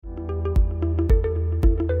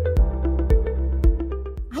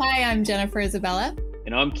I'm Jennifer Isabella.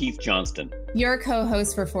 And I'm Keith Johnston. Your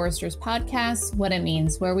co-host for Forrester's podcast, What It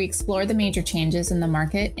Means, where we explore the major changes in the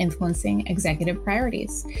market influencing executive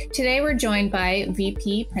priorities. Today, we're joined by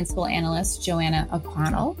VP Principal Analyst Joanna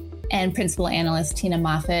O'Connell and Principal Analyst Tina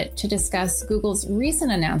Moffett to discuss Google's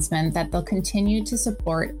recent announcement that they'll continue to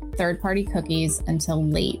support third-party cookies until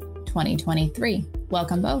late 2023.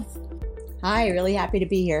 Welcome both. Hi, really happy to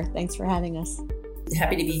be here. Thanks for having us.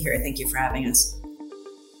 Happy to be here. Thank you for having us.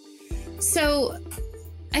 So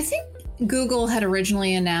I think Google had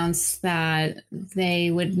originally announced that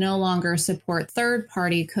they would no longer support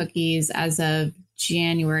third-party cookies as of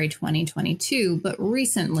January 2022, but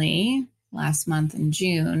recently, last month in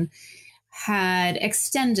June, had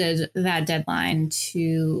extended that deadline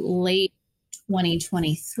to late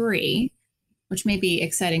 2023, which may be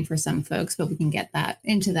exciting for some folks, but we can get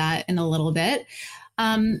into that in a little bit.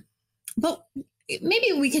 But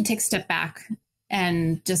maybe we could take a step back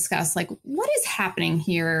and discuss what is happening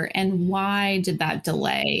here and why did that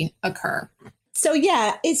delay occur? So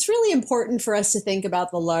yeah, it's really important for us to think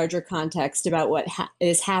about the larger context about what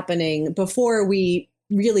is happening before we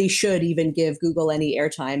really should even give Google any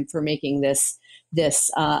airtime for making this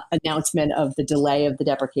announcement of the delay of the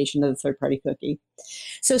deprecation of the third-party cookie.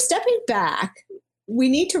 So stepping back, we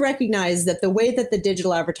need to recognize that the way that the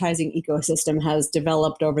digital advertising ecosystem has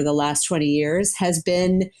developed over the last 20 years has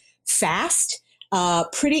been fast,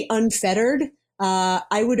 pretty unfettered,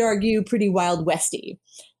 I would argue pretty Wild Westy.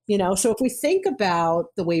 So if we think about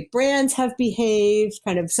the way brands have behaved,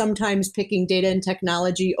 kind of sometimes picking data and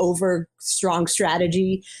technology over strong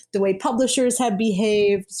strategy, the way publishers have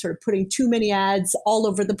behaved, sort of putting too many ads all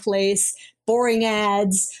over the place, boring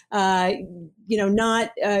ads, not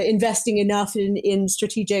investing enough in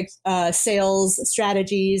strategic sales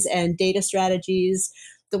strategies and data strategies,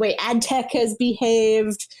 the way ad tech has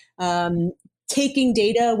behaved, taking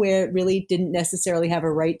data where it really didn't necessarily have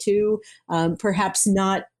a right to, perhaps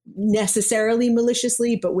not necessarily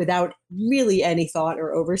maliciously, but without really any thought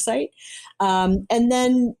or oversight. And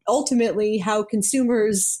then ultimately how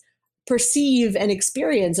consumers perceive and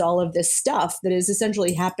experience all of this stuff that is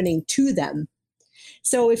essentially happening to them.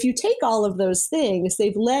 So if you take all of those things,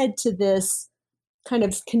 they've led to this kind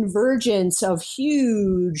of convergence of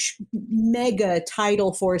huge mega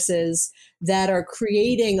tidal forces that are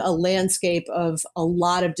creating a landscape of a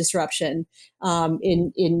lot of disruption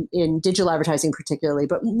in digital advertising particularly,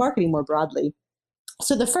 but marketing more broadly.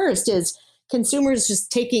 So the first is consumers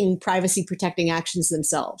just taking privacy protecting actions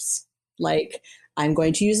themselves. Like, I'm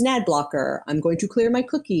going to use an ad blocker. I'm going to clear my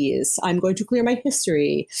cookies. I'm going to clear my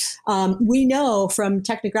history. We know from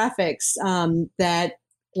Technographics that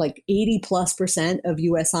 80+% of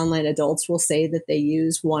US online adults will say that they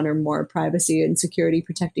use one or more privacy and security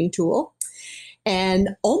protecting tool.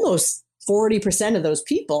 And almost 40% of those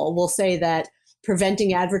people will say that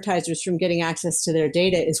preventing advertisers from getting access to their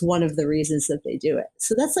data is one of the reasons that they do it.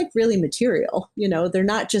 So that's really material. They're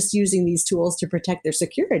not just using these tools to protect their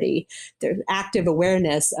security. There's active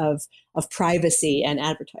awareness of privacy and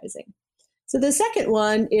advertising. So the second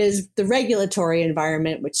one is the regulatory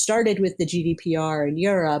environment, which started with the GDPR in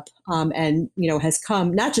Europe and has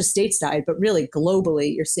come not just stateside, but really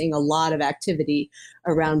globally. You're seeing a lot of activity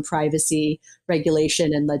around privacy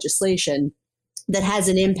regulation and legislation that has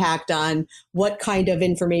an impact on what kind of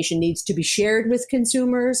information needs to be shared with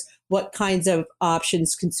consumers, what kinds of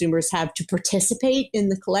options consumers have to participate in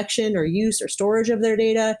the collection or use or storage of their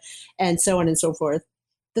data, and so on and so forth.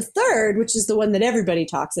 The third, which is the one that everybody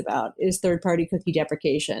talks about, is third-party cookie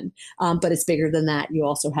deprecation. But it's bigger than that. You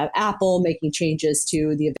also have Apple making changes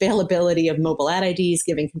to the availability of mobile ad IDs,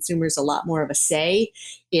 giving consumers a lot more of a say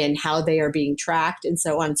in how they are being tracked and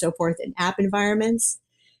so on and so forth in app environments.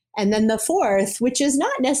 And then the fourth, which is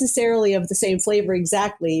not necessarily of the same flavor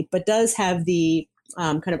exactly, but does have the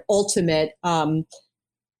kind of ultimate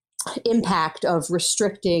impact of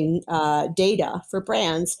restricting data for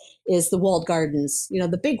brands, is the walled gardens.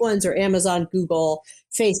 The big ones are Amazon, Google,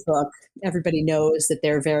 Facebook. Everybody knows that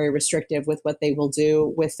they're very restrictive with what they will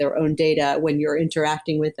do with their own data when you're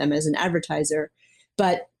interacting with them as an advertiser.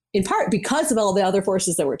 But in part because of all the other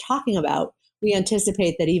forces that we're talking about, we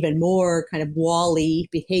anticipate that even more kind of wall-y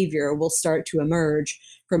behavior will start to emerge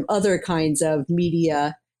from other kinds of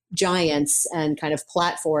media giants and kind of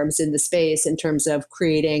platforms in the space in terms of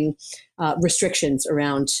creating restrictions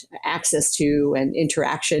around access to and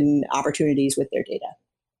interaction opportunities with their data.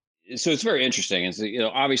 So it's very interesting. And so,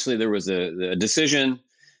 obviously there was a decision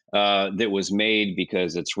that was made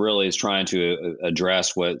because it's trying to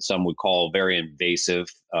address what some would call very invasive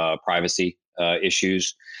privacy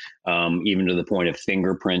issues, even to the point of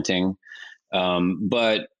fingerprinting.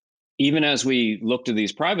 But even as we look to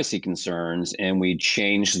these privacy concerns and we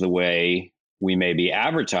change the way we may be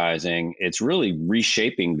advertising, it's really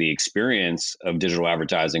reshaping the experience of digital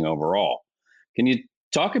advertising overall. Can you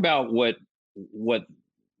talk about what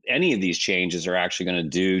any of these changes are actually going to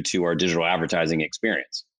do to our digital advertising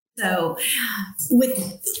experience? So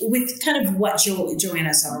with kind of what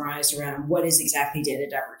Joanna summarized around what is exactly data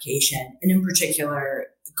deprecation, and in particular,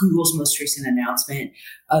 Google's most recent announcement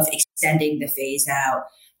of extending the phase out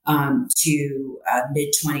to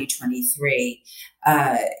mid-2023,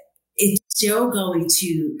 it's still going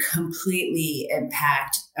to completely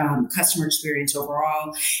impact customer experience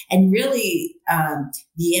overall, and really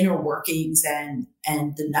the inner workings and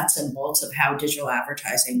the nuts and bolts of how digital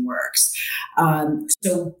advertising works.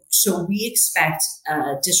 So we expect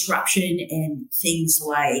disruption in things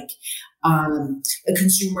like a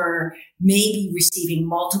consumer may be receiving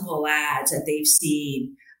multiple ads that they've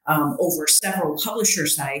seen over several publisher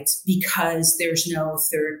sites because there's no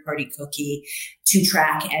third-party cookie to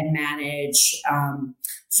track and manage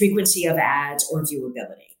frequency of ads or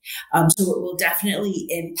viewability. So it will definitely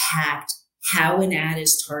impact how an ad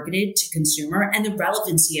is targeted to consumer and the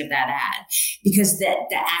relevancy of that ad, because the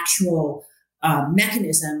actual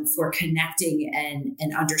mechanism for connecting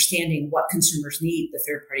and understanding what consumers need, the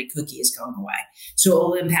third-party cookie, is going away. So it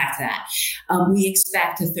will impact that. We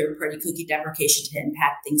expect the third-party cookie deprecation to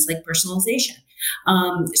impact things like personalization.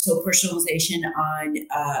 So personalization on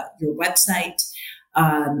your website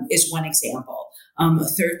is one example. A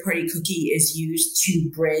third-party cookie is used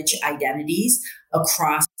to bridge identities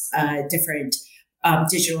across different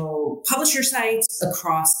digital publisher sites,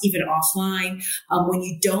 across even offline. When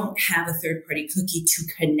you don't have a third-party cookie to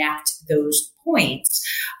connect those points,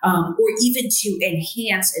 or even to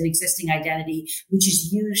enhance an existing identity, which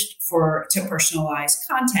is used to personalize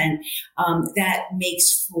content, that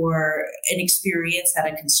makes for an experience that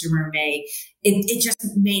a consumer it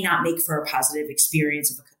just may not make for a positive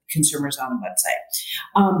experience of consumers on the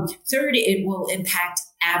website. Third, it will impact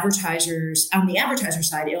advertisers. On the advertiser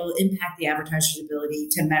side, it will impact the advertiser's ability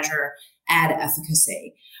to measure ad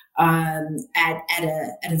efficacy at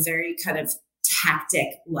a very kind of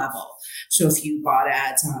tactic level. So if you bought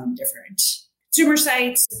ads on different consumer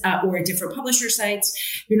sites or different publisher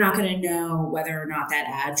sites, you're not going to know whether or not that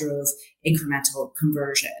ad drove incremental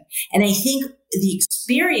conversion. And I think the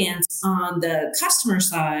experience on the customer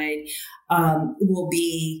side will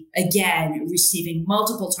be, again, receiving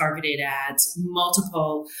multiple targeted ads,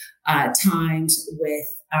 multiple times with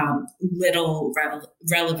little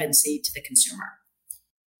relevancy to the consumer.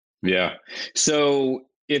 Yeah. So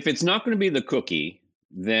if it's not going to be the cookie,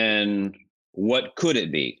 then what could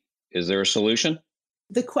it be? Is there a solution?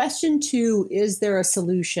 The question to is there a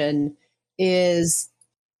solution is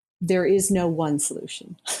there is no one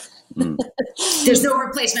solution. There's no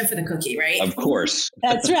replacement for the cookie, right? Of course.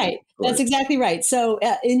 That's right. That's exactly right. So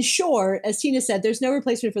in short, as Tina said, there's no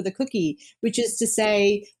replacement for the cookie, which is to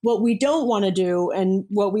say what we don't want to do and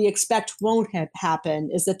what we expect won't happen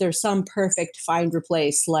is that there's some perfect find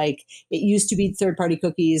replace, like it used to be third-party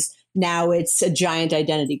cookies. Now it's a giant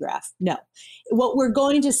identity graph. No. What we're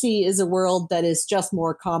going to see is a world that is just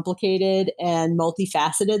more complicated and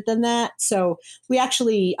multifaceted than that. So we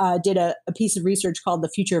actually did a piece of research called The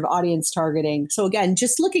Future of Audience Targeting. So again,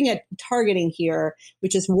 just looking at targeting here,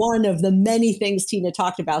 which is one of the many things Tina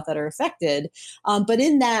talked about that are affected. But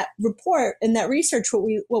in that report, in that research,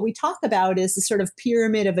 what we talk about is the sort of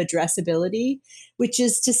pyramid of addressability, which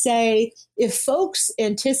is to say, if folks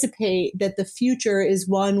anticipate that the future is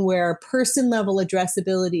one where person-level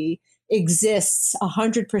addressability exists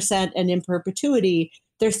 100% and in perpetuity,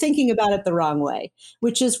 they're thinking about it the wrong way,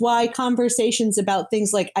 which is why conversations about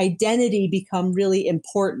things like identity become really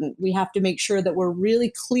important. We have to make sure that we're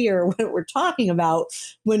really clear what we're talking about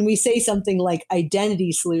when we say something like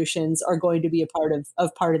identity solutions are going to be a part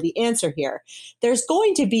of the answer here. There's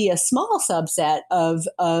going to be a small subset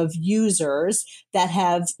of users that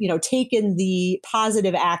have, taken the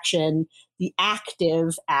positive action, the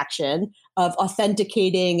active action of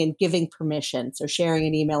authenticating and giving permission. So sharing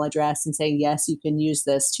an email address and saying, yes, you can use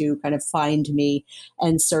this to kind of find me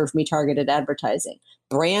and serve me targeted advertising.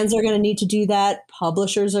 Brands are going to need to do that.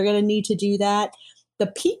 Publishers are going to need to do that. The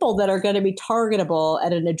people that are going to be targetable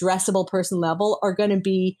at an addressable person level are going to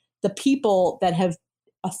be the people that have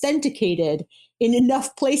authenticated in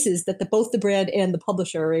enough places that both the brand and the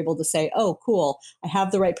publisher are able to say, oh, cool, I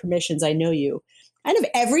have the right permissions, I know you. Kind of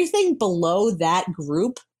everything below that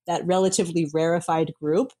group, that relatively rarefied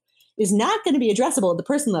group, is not going to be addressable at the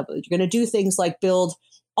person level. You're going to do things like build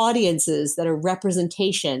audiences that are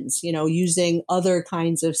representations, using other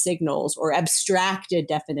kinds of signals or abstracted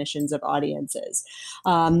definitions of audiences.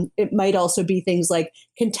 It might also be things like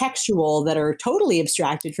contextual that are totally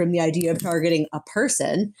abstracted from the idea of targeting a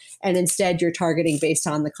person, and instead you're targeting based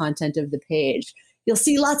on the content of the page. You'll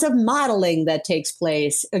see lots of modeling that takes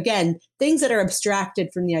place. Again, things that are abstracted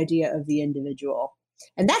from the idea of the individual.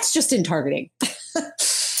 And that's just in targeting.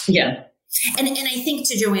 Yeah. And I think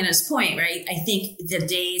to Joanna's point, right, I think the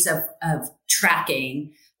days of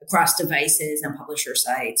tracking across devices and publisher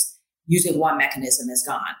sites using one mechanism is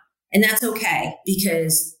gone. And that's okay,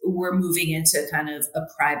 because we're moving into kind of a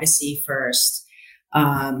privacy first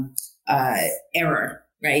era,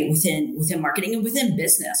 right, within marketing and within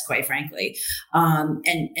business, quite frankly.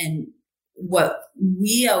 And what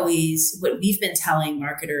we've been telling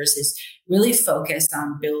marketers is really focused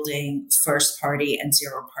on building first party and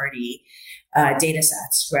zero party data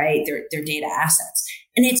sets, right? Their data assets.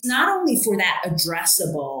 And it's not only for that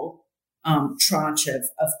addressable tranche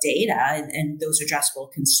of data and those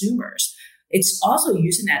addressable consumers. It's also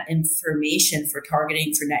using that information for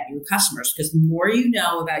targeting for net new customers, because the more you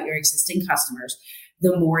know about your existing customers,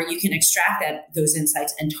 the more you can extract those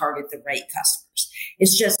insights and target the right customers.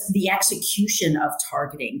 It's just the execution of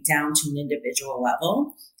targeting down to an individual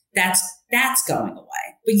level. That's going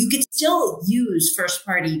away. But you could still use first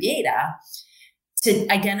party data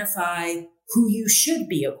to identify who you should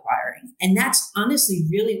be acquiring. And that's honestly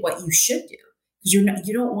really what you should do, because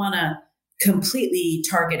you don't want to completely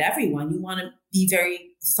target everyone. You want to be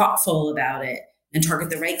very thoughtful about it and target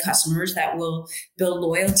the right customers that will build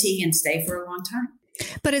loyalty and stay for a long time.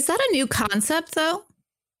 But is that a new concept, though?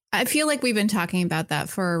 I feel like we've been talking about that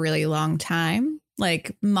for a really long time,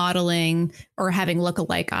 like modeling or having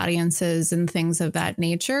lookalike audiences and things of that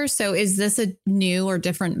nature. So is this a new or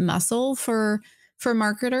different muscle for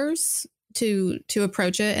marketers to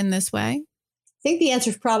approach it in this way? I think the answer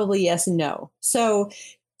is probably yes and no. So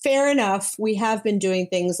fair enough, we have been doing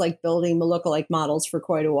things like building lookalike models for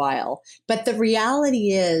quite a while. But the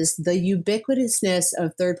reality is the ubiquitousness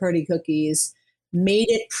of third-party cookies made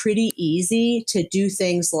it pretty easy to do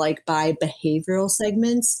things like buy behavioral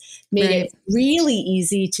segments, made it really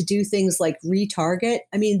easy to do things like retarget.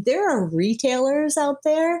 I mean, there are retailers out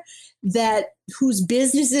there whose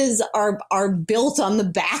businesses are built on the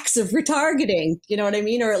backs of retargeting. You know what I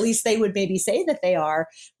mean? Or at least they would maybe say that they are,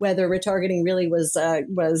 whether retargeting really was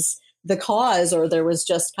the cause, or there was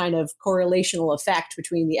just kind of correlational effect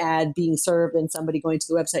between the ad being served and somebody going to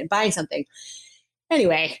the website and buying something.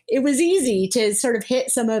 Anyway, it was easy to sort of hit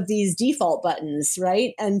some of these default buttons,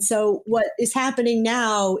 right? And so what is happening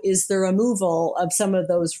now is the removal of some of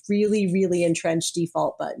those really, really entrenched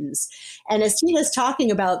default buttons. And as Tina's talking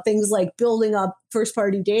about things like building up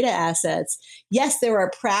first-party data assets, yes, there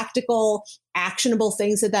are practical, actionable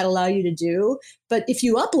things that allow you to do. But if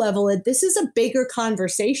you up-level it, this is a bigger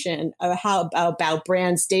conversation about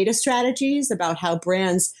brands' data strategies, about how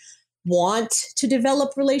brands want to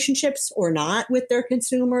develop relationships or not with their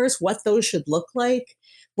consumers, what those should look like,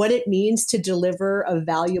 what it means to deliver a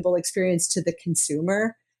valuable experience to the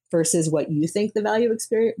consumer versus what you think the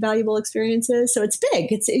valuable experience is. So it's big.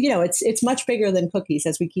 It's much bigger than cookies,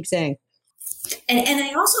 as we keep saying. And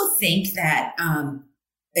I also think that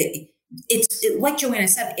it's like Joanna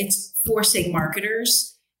said, it's forcing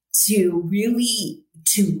marketers to really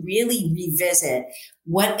revisit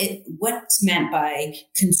what's meant by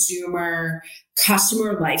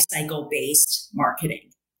customer lifecycle based marketing,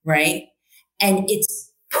 right? And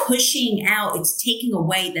it's taking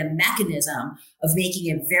away the mechanism of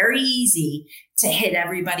making it very easy to hit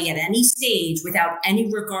everybody at any stage without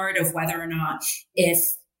any regard of whether or not, if,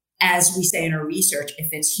 as we say in our research, if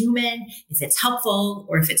it's human, if it's helpful,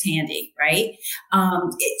 or if it's handy, right?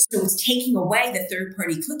 So it's taking away the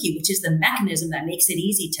third-party cookie, which is the mechanism that makes it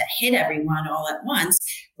easy to hit everyone all at once,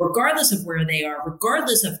 regardless of where they are,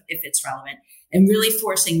 regardless of if it's relevant, and really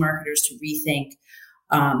forcing marketers to rethink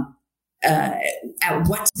at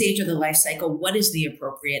what stage of the life cycle, what is the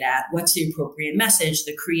appropriate ad, what's the appropriate message,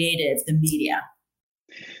 the creative, the media.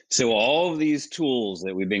 So all of these tools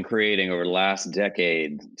that we've been creating over the last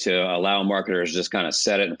decade to allow marketers just kind of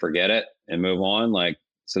set it and forget it and move on,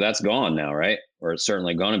 so that's gone now, right? Or it's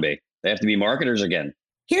certainly going to be. They have to be marketers again.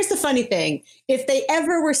 Here's the funny thing. If they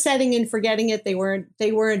ever were setting and forgetting it, they weren't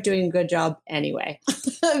doing a good job anyway.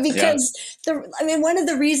 Because one of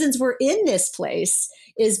the reasons we're in this place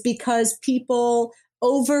is because people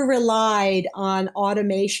over-relied on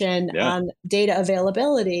automation, on data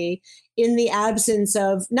availability in the absence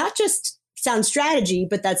of not just sound strategy,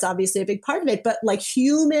 but that's obviously a big part of it. But like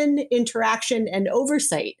human interaction and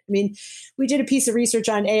oversight. I mean, we did a piece of research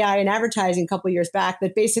on AI and advertising a couple of years back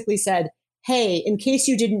that basically said, hey, in case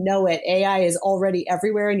you didn't know it, AI is already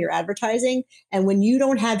everywhere in your advertising. And when you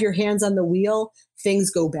don't have your hands on the wheel, things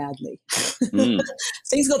go badly.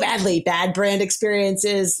 Things go badly. Bad brand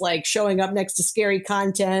experiences, like showing up next to scary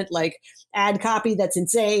content, like ad copy that's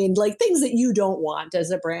insane, like things that you don't want as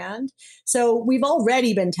a brand. So we've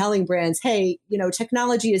already been telling brands, hey, you know,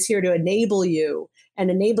 technology is here to enable you and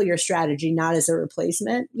enable your strategy, not as a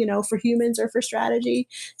replacement, you know, for humans or for strategy.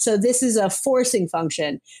 So this is a forcing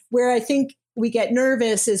function. Where I think we get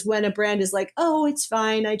nervous is when a brand is like, oh, it's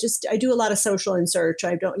fine. I do a lot of social and search.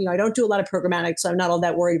 I don't do a lot of programmatic, so I'm not all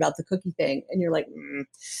that worried about the cookie thing. And you're like,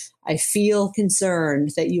 I feel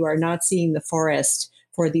concerned that you are not seeing the forest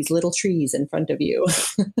for these little trees in front of you.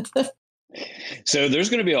 So there's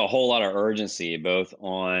going to be a whole lot of urgency, both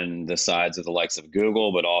on the sides of the likes of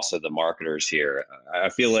Google, but also the marketers here. I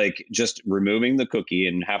feel like just removing the cookie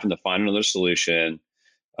and having to find another solution,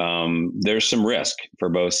 there's some risk for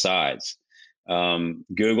both sides.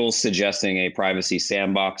 Google's suggesting a privacy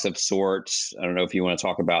sandbox of sorts. I don't know if you want to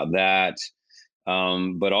talk about that.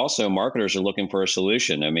 But also marketers are looking for a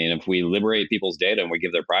solution. I mean, if we liberate people's data and we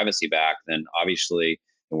give their privacy back, then obviously,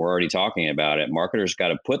 and we're already talking about it, marketers got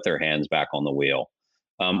to put their hands back on the wheel.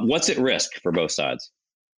 What's at risk for both sides?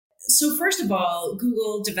 So first of all,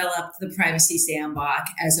 Google developed the privacy sandbox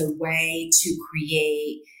as a way to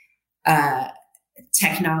create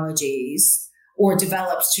technologies, or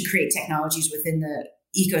develops to create technologies within the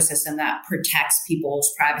ecosystem that protects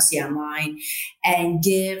people's privacy online, and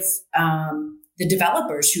give the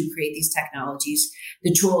developers who create these technologies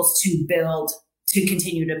the tools to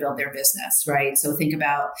continue to build their business, right? So think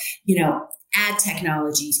about, ad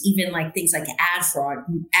technologies, even like things like ad fraud,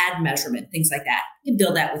 ad measurement, things like that. You can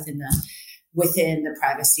build that within the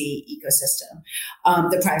privacy ecosystem,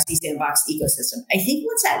 the privacy sandbox ecosystem. I think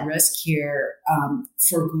what's at risk here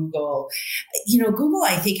for Google, Google,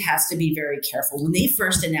 I think, has to be very careful. When they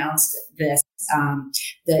first announced this,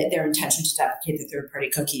 their intention to deprecate the third-party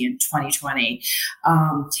cookie in 2020,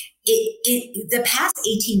 the past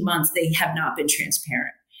 18 months, they have not been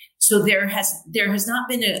transparent. So there has not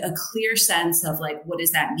been a clear sense of like, what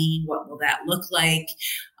does that mean? What will that look like?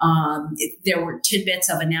 There were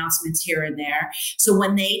tidbits of announcements here and there. So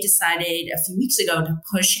when they decided a few weeks ago to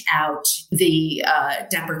push out the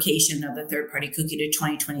deprecation of the third-party cookie to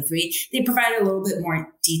 2023, they provided a little bit more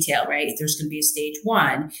detail, right? There's going to be a stage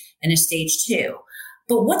 1 and a stage 2.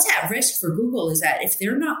 But what's at risk for Google is that if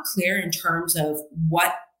they're not clear in terms of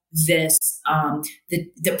what this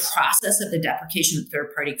the process of the deprecation of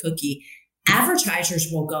third-party cookie, advertisers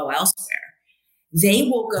will go elsewhere. They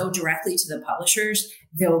will go directly to the publishers.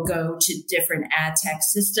 They'll go to different ad tech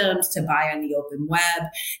systems to buy on the open web.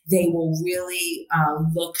 They will really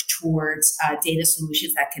look towards data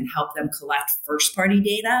solutions that can help them collect first-party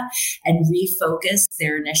data and refocus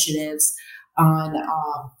their initiatives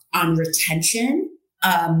on retention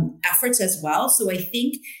efforts as well. So I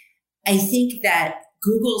think that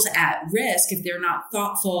Google's at risk if they're not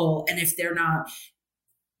thoughtful and if they're not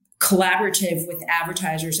collaborative with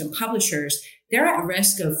advertisers and publishers. They're at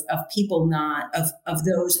risk of people of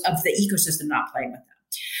the ecosystem not playing with them.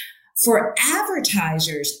 For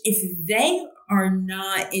advertisers, if they are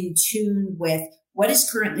not in tune with what is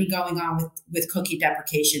currently going on with cookie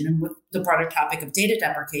deprecation and with the broader topic of data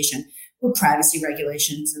deprecation, with privacy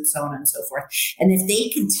regulations and so on and so forth. And if they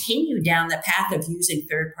continue down the path of using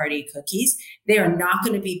third-party cookies, they are not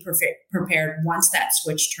going to be prepared once that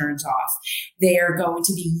switch turns off. They are going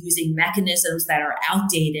to be using mechanisms that are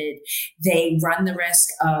outdated. They run the risk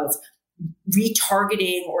of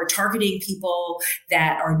retargeting or targeting people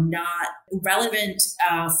that are not relevant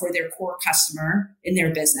for their core customer in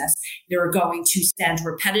their business. They're going to send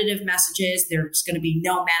repetitive messages. There's going to be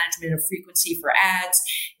no management of frequency for ads.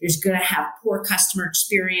 There's going to have poor customer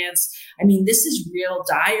experience. I mean, this is real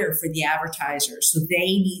dire for the advertisers. So they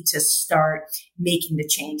need to start making the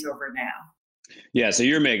changeover now. Yeah. So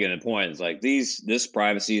you're making a point. It's like this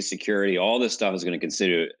privacy, security, all this stuff is going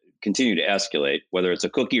to continue to escalate, whether it's a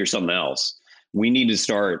cookie or something else. We need to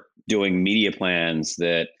start doing media plans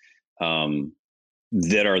that are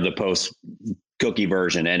the post-cookie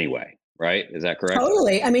version anyway, right? Is that correct?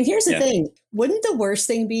 Totally. I mean, here's the thing. Wouldn't the worst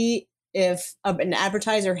thing be if an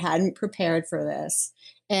advertiser hadn't prepared for this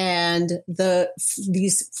and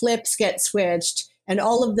these flips get switched and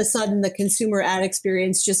all of the sudden the consumer ad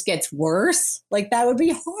experience just gets worse. Like that would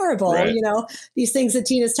be horrible. Right. These things that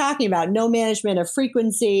Tina's talking about, no management of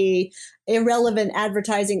frequency, irrelevant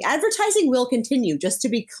advertising. Advertising will continue, just to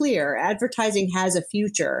be clear. Advertising has a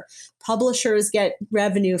future. Publishers get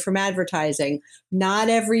revenue from advertising. Not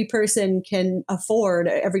every person can afford,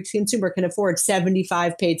 every consumer can afford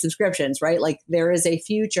 75 paid subscriptions, right? Like there is a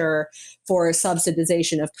future for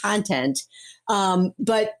subsidization of content.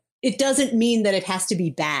 But it doesn't mean that it has to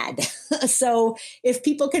be bad. So if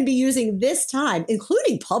people can be using this time,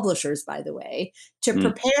 including publishers, by the way, to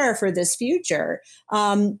prepare for this future,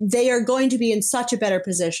 they are going to be in such a better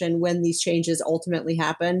position when these changes ultimately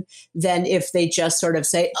happen than if they just sort of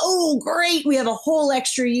say, oh, great, we have a whole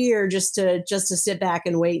extra year just to sit back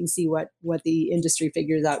and wait and see what the industry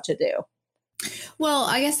figures out to do. Well,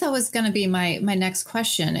 I guess that was going to be my next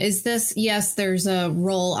question. Is this, yes, there's a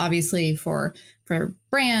role obviously for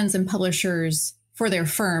brands and publishers, for their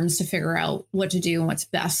firms to figure out what to do and what's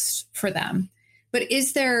best for them. But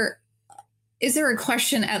is there a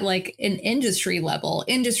question at like an industry level,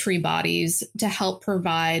 industry bodies to help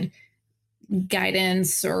provide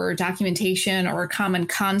guidance or documentation or a common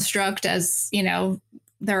construct, as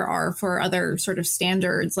there are for other sort of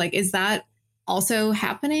standards? Like, is that also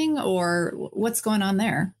happening, or what's going on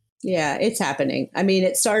there? Yeah, it's happening. I mean,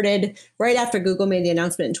 it started right after Google made the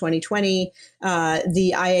announcement in 2020.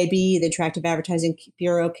 The IAB, the Interactive Advertising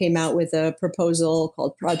Bureau, came out with a proposal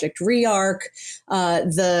called Project REARC.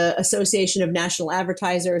 The Association of National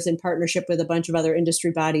Advertisers, in partnership with a bunch of other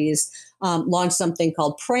industry bodies, launched something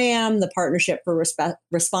called PRAM, the Partnership for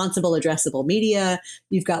Responsible Addressable Media.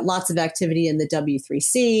 You've got lots of activity in the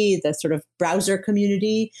W3C, the sort of browser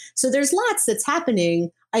community. So there's lots that's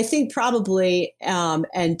happening. I think probably,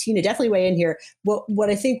 and Tina definitely weigh in here, what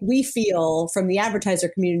I think we feel from the advertiser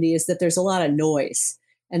community is that there's a lot of noise,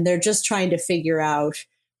 and they're just trying to figure out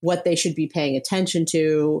what they should be paying attention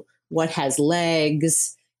to, what has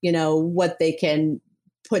legs, what they can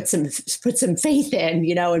put some faith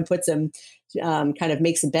in, and put some kind of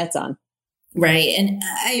make some bets on. Right. And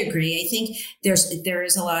I agree. I think there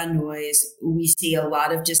is a lot of noise. We see a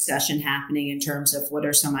lot of discussion happening in terms of what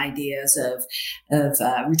are some ideas of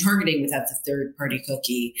retargeting without the third party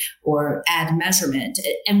cookie or ad measurement.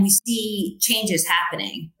 And we see changes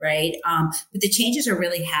happening, right? But the changes are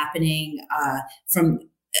really happening from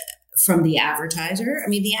the advertiser. I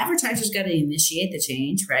mean, the advertiser's got to initiate the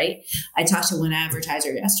change, right? I talked to one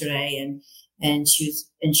advertiser yesterday and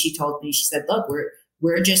she told me, she said, look,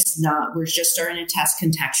 we're just starting to test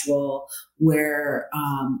contextual. We're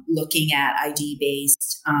looking at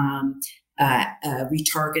ID-based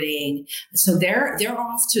retargeting. So they're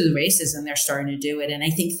off to the races and they're starting to do it. And I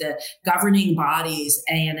think the governing bodies,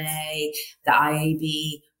 ANA, the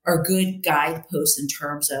IAB, are good guideposts in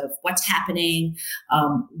terms of what's happening,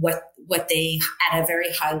 what they at a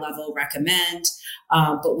very high level recommend.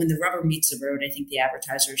 But when the rubber meets the road, I think the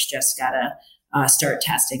advertisers just gotta start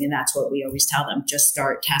testing. And that's what we always tell them. Just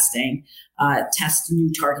start testing, test new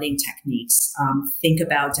targeting techniques, think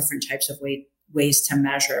about different types of ways to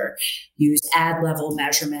measure, use ad level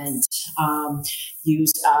measurement,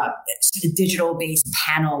 use digital based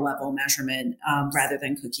panel level measurement rather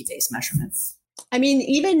than cookie based measurements. I mean,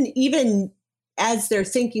 even as they're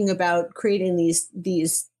thinking about creating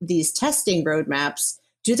these testing roadmaps,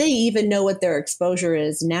 do they even know what their exposure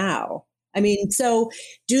is now? I mean, so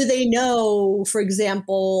do they know, for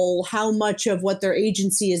example, how much of what their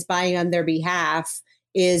agency is buying on their behalf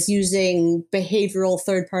is using behavioral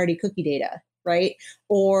third-party cookie data, right?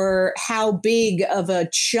 Or how big of a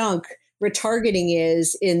chunk retargeting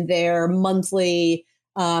is in their monthly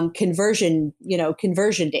conversion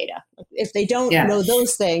data. If they don't know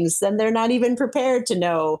those things, then they're not even prepared to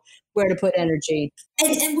know where to put energy.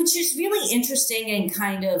 And which is really interesting and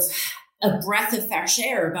kind of a breath of fresh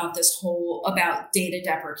air about about data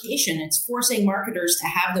deprecation. It's forcing marketers to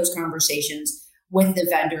have those conversations with the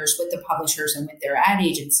vendors, with the publishers, and with their ad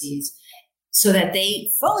agencies so that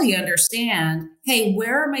they fully understand, hey,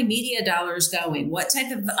 where are my media dollars going? What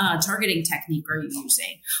type of targeting technique are you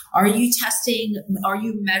using? Are you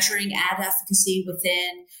measuring ad efficacy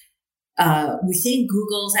within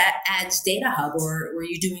Google's Ads Data Hub, or were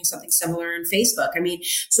you doing something similar in Facebook? I mean,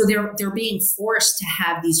 so they're being forced to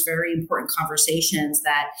have these very important conversations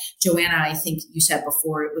that, Joanna, I think you said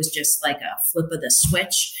before, it was just like a flip of the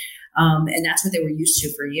switch. And that's what they were used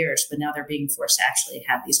to for years, but now they're being forced to actually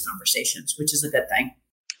have these conversations, which is a good thing.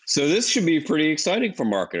 So this should be pretty exciting for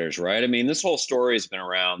marketers, right? I mean, this whole story has been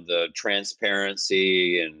around the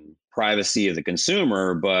transparency and privacy of the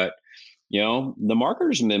consumer, but the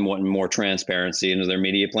marketers have been wanting more transparency into their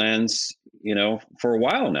media plans for a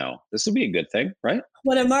while now. This would be a good thing, right?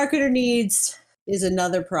 What a marketer needs is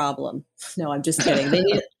another problem. No, I'm just kidding.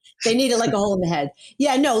 They need it like a hole in the head.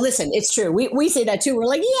 Yeah, no, listen, it's true. We say that too. We're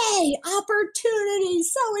like, yay, opportunity,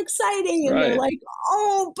 so exciting. And they're like,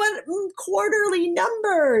 oh, but quarterly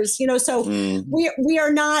numbers, so we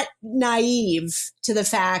are not naive to the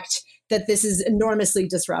fact that this is enormously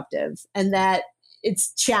disruptive and that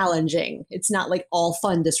it's challenging. It's not like all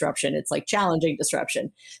fun disruption. It's like challenging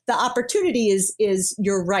disruption. The opportunity is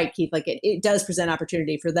you're right, Keith, like it does present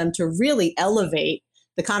opportunity for them to really elevate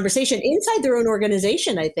the conversation inside their own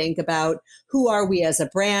organization, I think, about who are we as a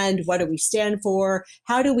brand? What do we stand for?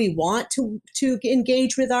 How do we want to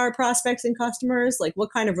engage with our prospects and customers? Like,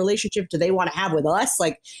 what kind of relationship do they want to have with us?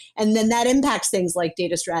 And then that impacts things like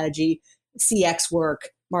data strategy, CX work,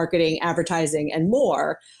 marketing, advertising, and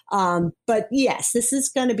more. But yes, this is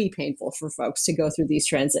going to be painful for folks to go through these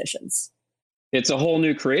transitions. It's a whole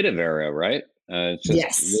new creative area, right? It's just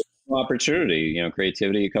yes. Opportunity,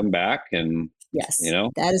 creativity, you come back and yes,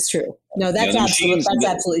 that is true. No, that's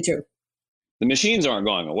absolutely true. The machines aren't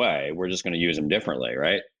going away. We're just going to use them differently,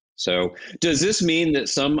 right? So does this mean that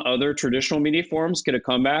some other traditional media forms get a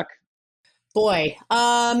comeback? Boy,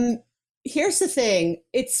 here's the thing.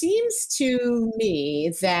 It seems to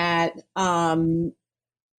me that the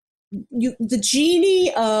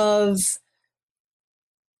genie of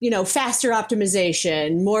faster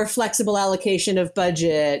optimization, more flexible allocation of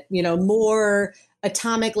budget, more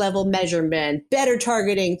atomic level measurement, better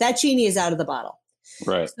targeting, that genie is out of the bottle.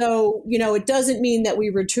 Right. So, it doesn't mean that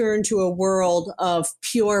we return to a world of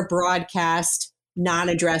pure broadcast,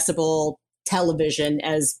 non-addressable television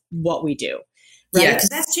as what we do. Right? Yeah, because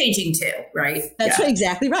that's changing too, right? That's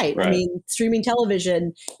exactly right. I mean, streaming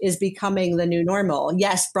television is becoming the new normal.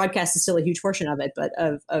 Yes, broadcast is still a huge portion of it, but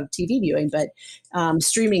of TV viewing, but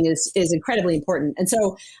streaming is incredibly important. And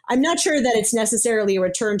so I'm not sure that it's necessarily a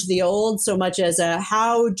return to the old so much as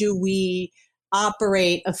how do we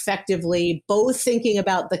operate effectively, both thinking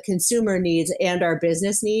about the consumer needs and our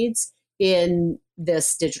business needs in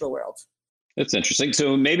this digital world. That's interesting.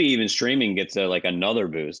 So maybe even streaming gets another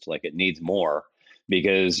boost, like it needs more.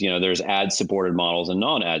 Because, there's ad supported models and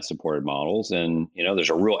non-ad supported models. And, there's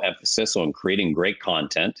a real emphasis on creating great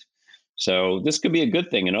content. So this could be a good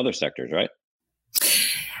thing in other sectors, right?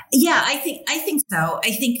 Yeah, I think so.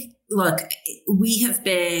 I think, look, we have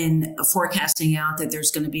been forecasting out that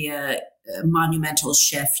there's going to be a monumental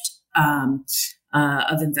shift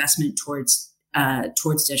of investment towards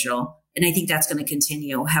digital. And I think that's going to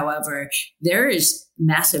continue. However, there is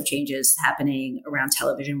massive changes happening around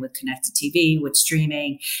television with connected TV, with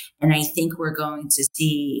streaming. And I think we're going to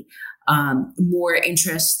see more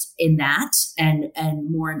interest in that and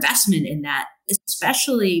more investment in that,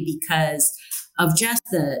 especially because of just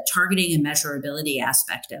the targeting and measurability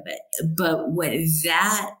aspect of it. But what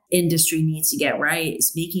that industry needs to get right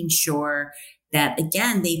is making sure that,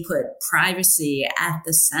 again, they put privacy at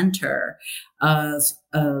the center of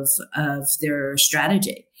their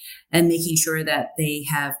strategy and making sure that they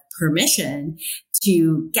have permission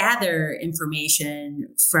to gather information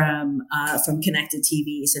from connected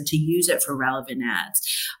TVs and to use it for relevant ads.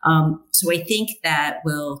 So I think that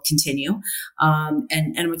will continue.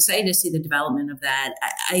 And I'm excited to see the development of that.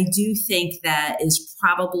 I do think that is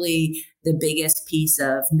probably the biggest piece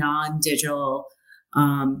of non-digital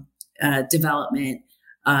development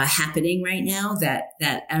happening right now that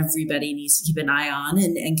everybody needs to keep an eye on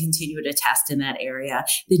and continue to test in that area.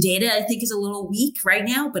 The data, I think, is a little weak right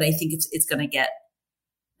now, but I think it's going to get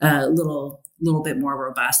a little bit more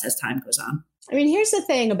robust as time goes on. I mean, here's the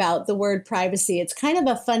thing about the word privacy. It's kind of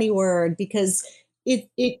a funny word because it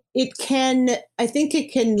can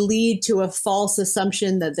lead to a false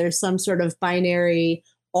assumption that there's some sort of binary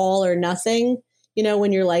all or nothing.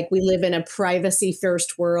 When you're like, we live in a privacy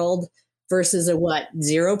first world versus a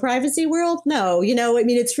zero privacy world? No,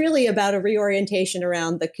 it's really about a reorientation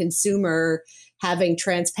around the consumer having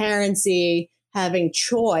transparency, having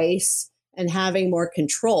choice, and having more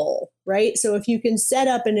control, right? So if you can set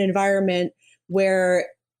up an environment where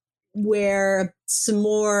some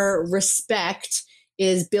more respect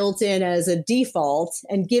is built in as a default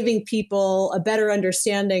and giving people a better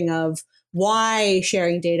understanding of why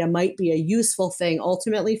sharing data might be a useful thing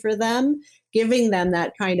ultimately for them, giving them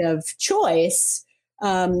that kind of choice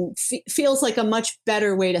feels like a much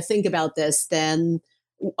better way to think about this than,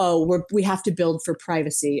 we have to build for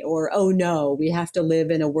privacy, or, oh no, we have to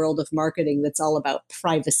live in a world of marketing that's all about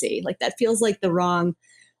privacy. Like that feels like the wrong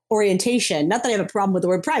orientation. Not that I have a problem with the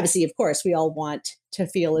word privacy. Of course, we all want to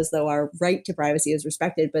feel as though our right to privacy is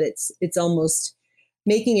respected, but it's almost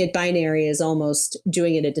making it binary is almost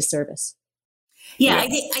doing it a disservice. Yeah, I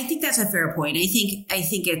think that's a fair point. I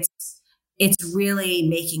think it's really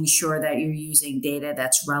making sure that you're using data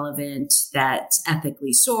that's relevant, that's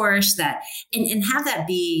ethically sourced, that and have that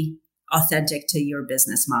be authentic to your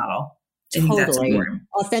business model. I think that's Totally. important.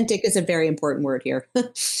 Authentic is a very important word here.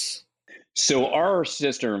 So our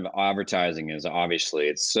system of advertising is obviously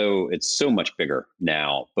it's so much bigger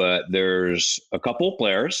now, but there's a couple of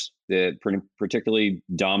players that particularly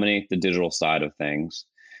dominate the digital side of things.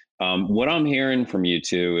 What I'm hearing from you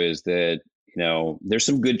two is that there's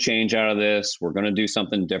some good change out of this. We're going to do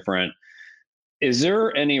something different. Is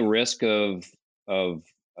there any risk of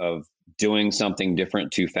doing something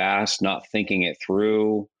different too fast, not thinking it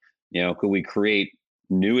through? Could we create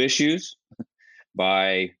new issues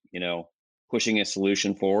by pushing a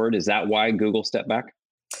solution forward? Is that why Google stepped back?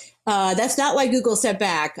 That's not why Google stepped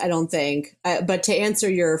back, I don't think. But to answer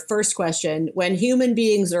your first question, when human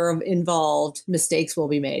beings are involved, mistakes will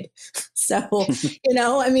be made. So,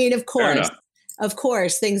 of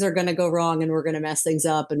course, things are going to go wrong and we're going to mess things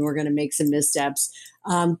up and we're going to make some missteps.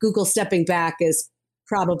 Google stepping back is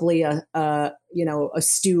probably a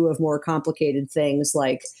stew of more complicated things,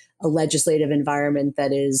 like a legislative environment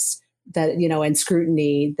and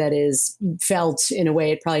scrutiny that is felt in a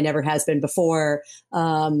way it probably never has been before,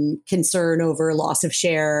 concern over loss of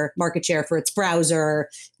market share for its browser,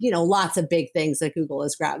 lots of big things that Google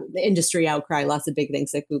is the industry outcry, lots of big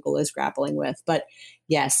things that Google is grappling with. But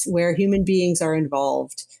yes, where human beings are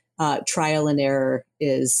involved, trial and error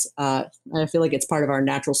is, I feel like it's part of our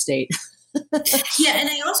natural state. Yeah. And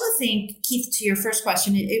I also think, Keith, to your first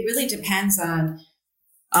question, it really depends on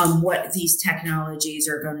what these technologies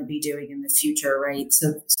are going to be doing in the future, right?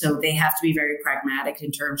 So they have to be very pragmatic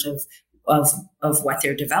in terms of what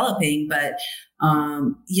they're developing, but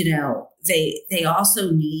they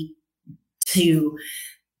also need to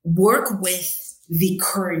work with the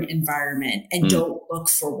current environment and don't look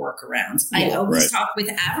for workarounds. Yeah, I always talk with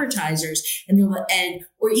advertisers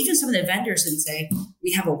or even some of the vendors and say,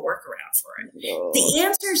 we have a workaround for it. No. The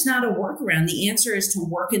answer is not a workaround. The answer is to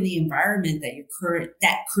work in the environment that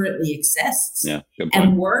currently exists. Yeah, good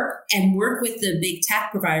point. And work with the big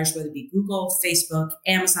tech providers, whether it be Google, Facebook,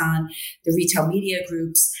 Amazon, the retail media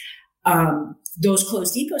groups, those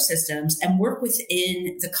closed ecosystems, and work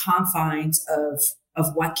within the confines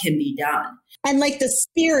of what can be done. And like the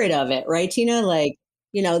spirit of it, right, Tina? Like,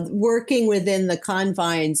 working within the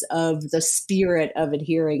confines of the spirit of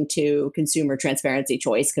adhering to consumer transparency,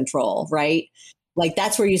 choice, control, right? Like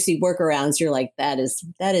that's where you see workarounds. You're like, that is,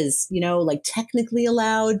 like technically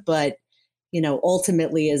allowed, but,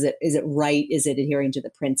 ultimately, is it right? Is it adhering to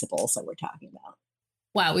the principles that we're talking about?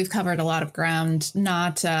 Wow, we've covered a lot of ground.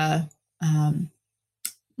 Not an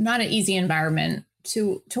easy environment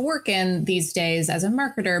to work in these days as a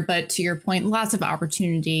marketer, but to your point, lots of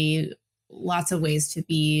opportunity, lots of ways to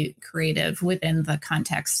be creative within the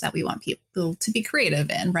context that we want people to be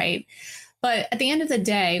creative in, right? But at the end of the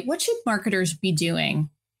day, what should marketers be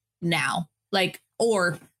doing now?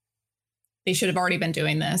 Or they should have already been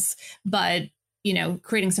doing this, but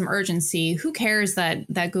creating some urgency. Who cares that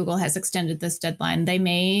Google has extended this deadline? They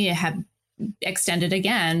may have extended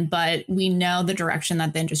again, but we know the direction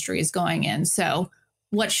that the industry is going in. So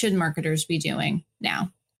what should marketers be doing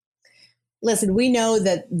now? Listen, we know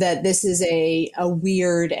that this is a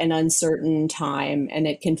weird and uncertain time, and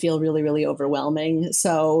it can feel really, really overwhelming.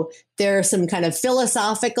 So there are some kind of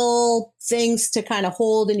philosophical things to kind of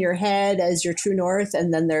hold in your head as your true north,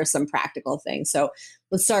 and then there are some practical things. So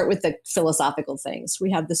let's start with the philosophical things.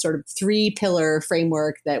 We have this sort of 3-pillar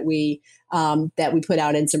framework that we put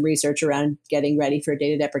out in some research around getting ready for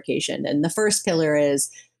data deprecation. And the first pillar is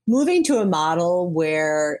moving to a model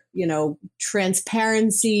where,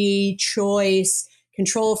 transparency, choice,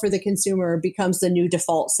 control for the consumer becomes the new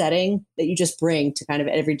default setting that you just bring to kind of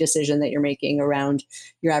every decision that you're making around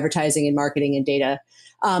your advertising and marketing and data.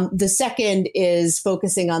 The second is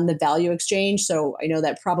focusing on the value exchange. So I know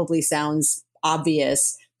that probably sounds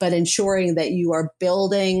obvious, but ensuring that you are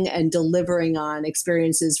building and delivering on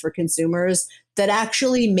experiences for consumers that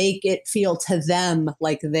actually make it feel to them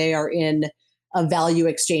like they are in a value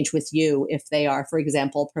exchange with you if they are, for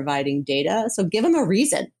example, providing data. So give them a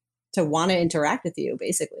reason to want to interact with you,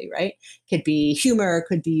 basically, right? Could be humor,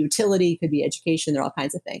 could be utility, could be education. There are all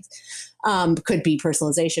kinds of things. Could be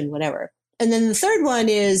personalization, whatever. And then the third one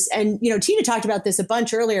is, and Tina talked about this a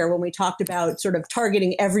bunch earlier when we talked about sort of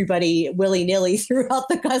targeting everybody willy-nilly throughout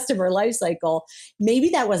the customer lifecycle. Maybe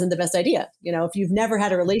that wasn't the best idea. If you've never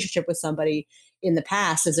had a relationship with somebody, in the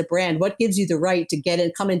past as a brand? What gives you the right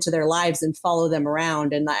to come into their lives and follow them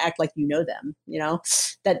around and not act like you know them?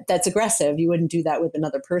 That's aggressive. You wouldn't do that with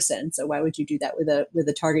another person. So why would you do that with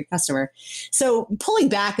a target customer? So pulling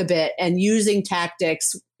back a bit and using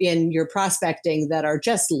tactics in your prospecting that are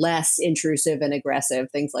just less intrusive and aggressive,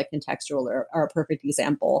 things like contextual are a perfect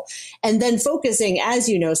example. And then focusing, as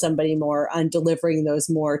you know somebody more, on delivering those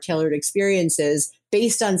more tailored experiences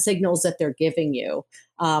based on signals that they're giving you.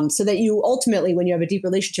 So that you ultimately, when you have a deep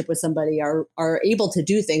relationship with somebody, are able to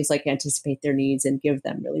do things like anticipate their needs and give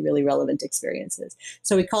them really, really relevant experiences.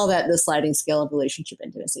 So we call that the sliding scale of relationship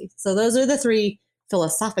intimacy. So those are the 3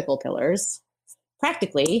 philosophical pillars.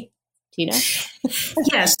 Practically, Tina?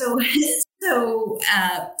 Yeah. So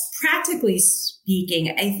practically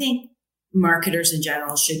speaking, I think marketers in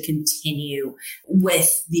general should continue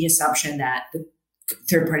with the assumption that the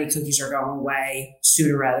third-party cookies are going away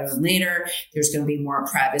sooner rather than later. There's going to be more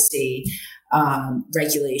privacy,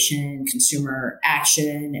 regulation, consumer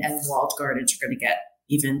action, and walled gardens are going to get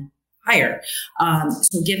even higher.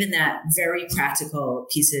 So given that, very practical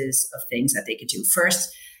pieces of things that they could do.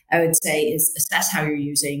 First, I would say is assess how you're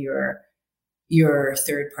using your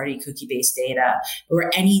third-party cookie-based data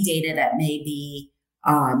or any data that may be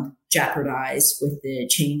jeopardized with the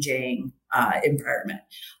changing environment.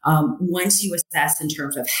 Once you assess in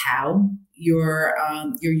terms of how you're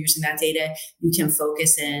using that data, you can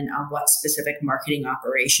focus in on what specific marketing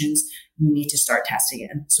operations you need to start testing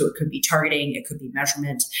in. So it could be targeting, it could be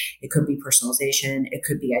measurement, it could be personalization, it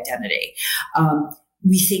could be identity.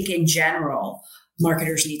 We think in general,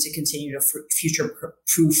 marketers need to continue to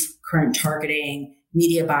future-proof current targeting,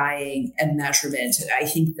 media buying, and measurement. I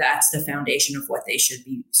think that's the foundation of what they should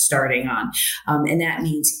be starting on. And that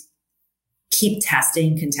means keep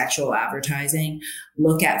testing contextual advertising,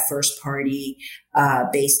 look at first-party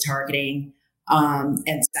based targeting, and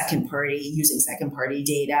using second-party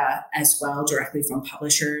data as well directly from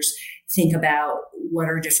publishers. Think about what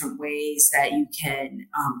are different ways that you can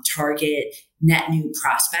target net new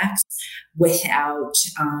prospects without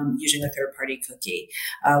using a third-party cookie.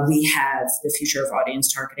 We have the future of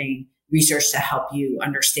audience targeting research to help you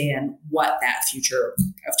understand what that future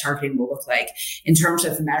of targeting will look like. In terms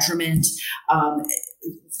of measurement,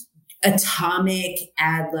 atomic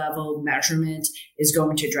ad level measurement is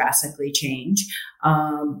going to drastically change.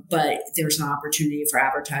 But there's an opportunity for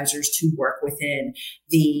advertisers to work within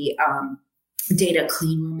the data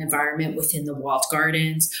clean room environment within the walled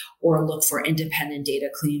gardens, or look for independent data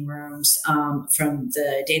clean rooms from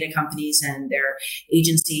the data companies and their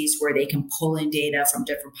agencies where they can pull in data from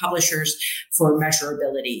different publishers for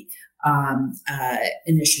measurability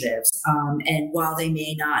initiatives. And while they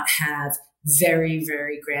may not have very,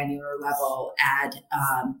 very granular level ad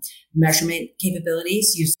measurement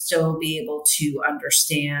capabilities, you still be able to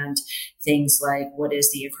understand things like what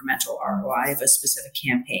is the incremental ROI of a specific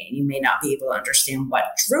campaign. You may not be able to understand what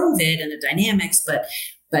drove it and the dynamics, but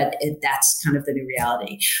that's kind of the new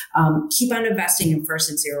reality. Keep on investing in first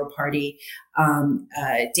and zero party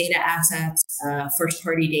data assets. First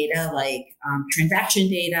party data like transaction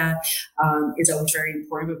data is always very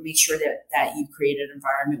important, but make sure that you create an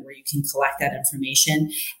environment where you can collect that information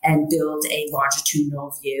and build a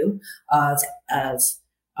longitudinal view of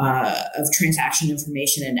transaction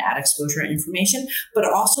information and ad exposure information, but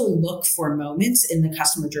also look for moments in the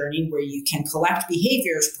customer journey where you can collect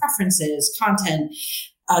behaviors, preferences, content,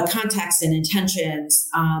 context and intentions,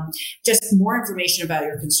 just more information about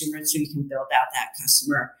your consumers so you can build out that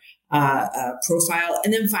customer profile.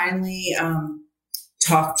 And then finally,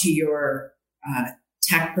 talk to your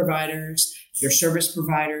tech providers, your service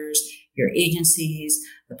providers, your agencies,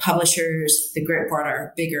 the publishers, the great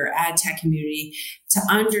broader, bigger ad tech community to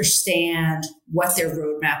understand what their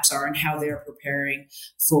roadmaps are and how they're preparing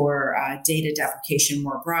for data deprecation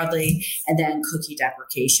more broadly, and then cookie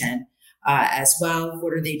deprecation as well.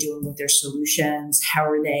 What are they doing with their solutions? How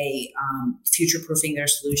are they future-proofing their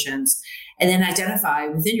solutions? And then identify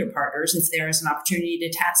within your partners if there is an opportunity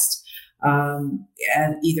to test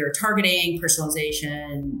either targeting,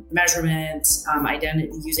 personalization, measurement,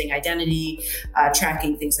 using identity,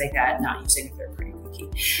 tracking, things like that, not using a third-party cookie.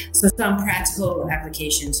 So some practical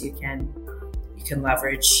applications you can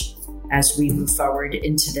leverage as we move forward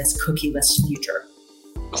into this cookieless future.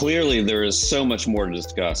 Clearly, there is so much more to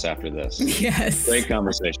discuss after this. Yes. Great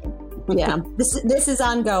conversation. Yeah, this is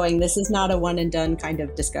ongoing. This is not a one and done kind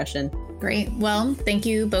of discussion. Great. Well, thank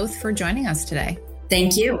you both for joining us today.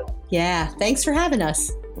 Thank you. Yeah, thanks for having us.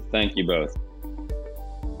 Well, thank you both.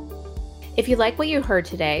 If you like what you heard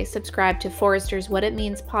today, subscribe to Forrester's What It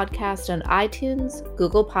Means podcast on iTunes,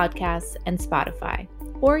 Google Podcasts, and Spotify,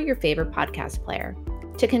 or your favorite podcast player.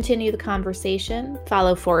 To continue the conversation,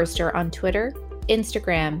 follow Forrester on Twitter,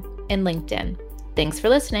 Instagram, and LinkedIn. Thanks for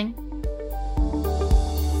listening.